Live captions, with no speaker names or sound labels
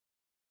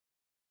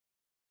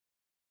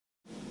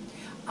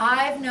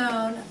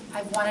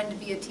I've wanted to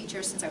be a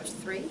teacher since I was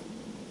 3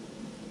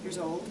 years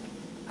old.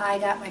 I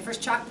got my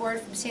first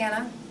chalkboard from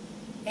Santa,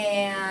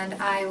 and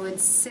I would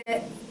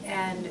sit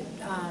and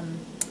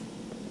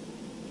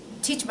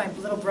teach my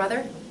little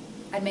brother.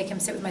 I'd make him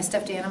sit with my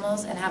stuffed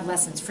animals and have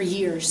lessons for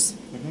years.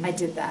 I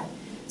did that.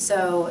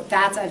 So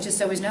I've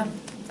just always known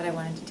that I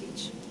wanted to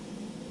teach.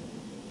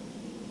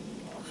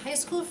 High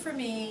school for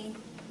me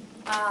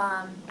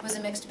was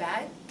a mixed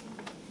bag.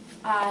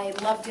 I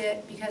loved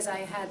it because I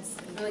had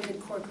a really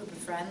good core group of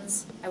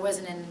friends. I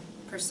wasn't in,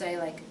 per se,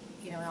 like,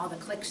 you know, all the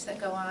cliques that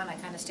go on. I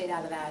kind of stayed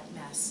out of that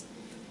mess.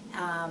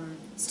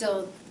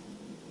 Still,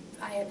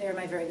 they're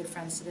my very good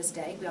friends to this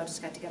day. We all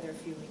just got together a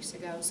few weeks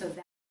ago. So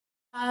that,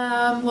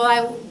 well,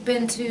 I've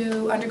been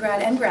to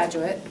undergrad and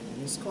graduate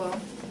school.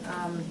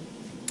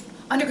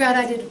 Undergrad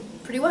I did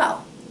pretty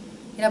well,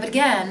 you know, but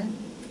again,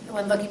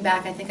 when looking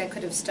back, I think I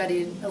could have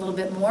studied a little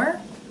bit more.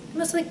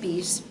 Almost like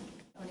bees.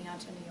 Going out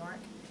to New York,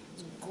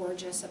 it was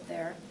gorgeous up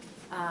there.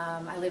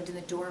 I lived in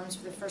the dorms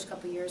for the first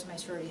couple of years, my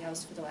sorority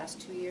house for the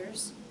last 2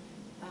 years.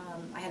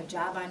 I had a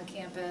job on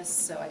campus,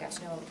 so I got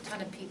to know a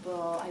ton of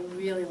people. I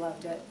really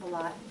loved it a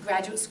lot.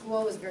 Graduate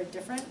school was very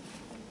different.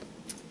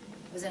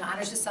 I was in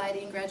honor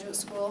society in graduate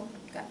school,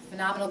 got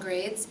phenomenal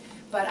grades,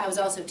 but I was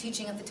also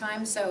teaching at the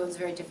time, so it was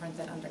very different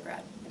than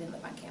undergrad. I didn't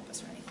live on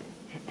campus or anything.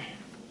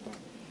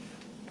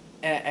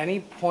 At any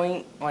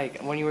point,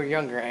 like when you were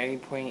younger, at any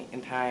point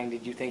in time,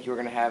 did you think you were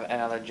going to have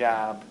another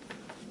job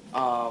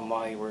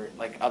while you were,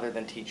 like, other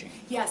than teaching?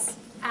 Yes,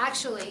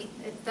 actually,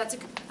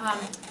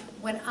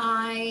 when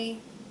I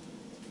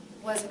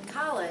was in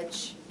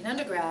college, in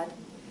undergrad,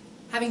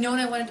 having known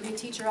I wanted to be a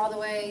teacher all the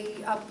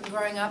way up and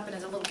growing up and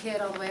as a little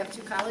kid all the way up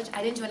through college,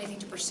 I didn't do anything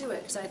to pursue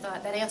it because I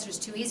thought that answer is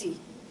too easy.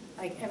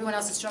 Like, everyone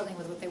else is struggling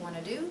with what they want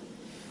to do.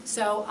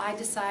 So I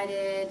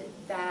decided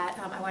that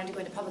I wanted to go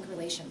into public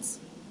relations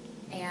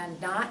and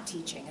not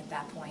teaching at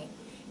that point.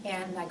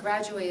 And I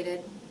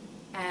graduated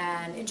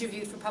and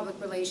interviewed for public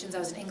relations. I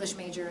was an English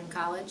major in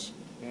college.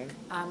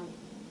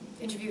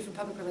 Interviewed for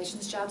public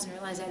relations jobs and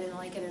realized I didn't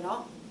like it at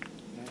all.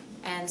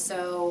 And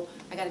so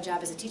I got a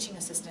job as a teaching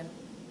assistant,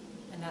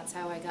 and that's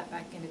how I got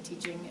back into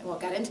teaching. Well,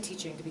 got into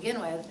teaching to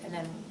begin with, and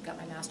then got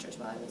my master's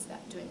while I was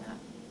doing that.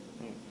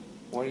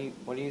 What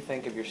do you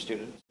think of your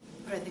students?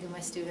 What do I think of my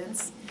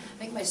students? I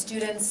think my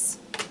students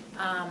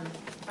are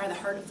the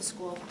heart of the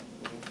school,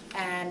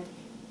 and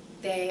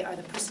they are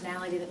the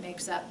personality that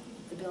makes up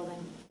the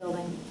building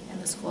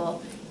and the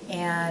school,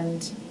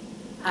 and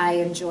I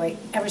enjoy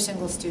every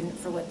single student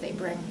for what they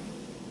bring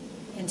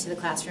into the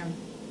classroom.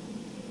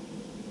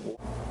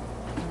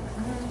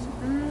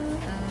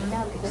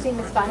 Now, seeing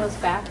Ms. Files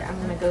back, I'm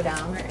going to go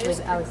down with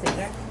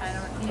Alexander. I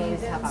don't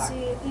even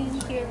see it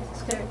in here.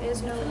 There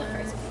is no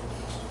word.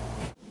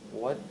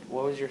 What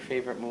was your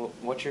favorite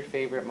what's your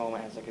favorite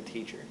moment as, like, a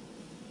teacher?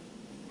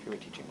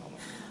 Favorite teaching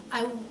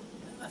moment?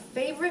 A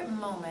favorite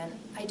moment,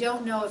 I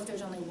don't know if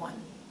there's only one.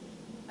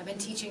 I've been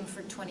teaching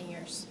for 20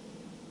 years.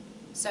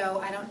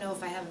 So I don't know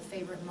if I have a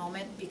favorite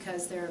moment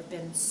because there have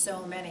been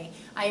so many.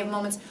 I have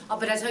moments,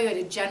 but I'll tell you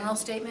a general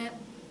statement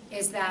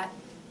is that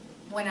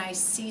when I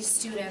see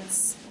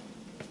students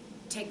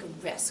take a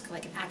risk,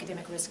 like an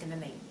academic risk, and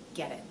then they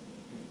get it,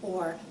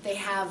 or they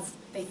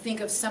think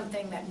of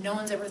something that no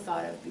one's ever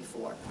thought of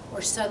before,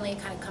 or suddenly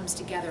it kind of comes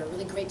together, a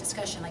really great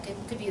discussion. Like, it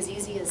could be as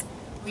easy as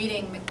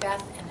reading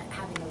Macbeth and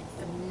having a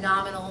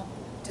phenomenal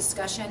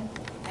discussion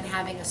and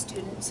having a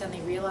student suddenly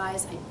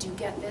realize, I do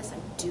get this,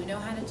 I do know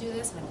how to do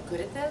this, and I'm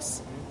good at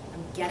this,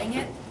 I'm getting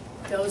it.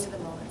 Those are the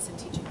moments in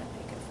teaching.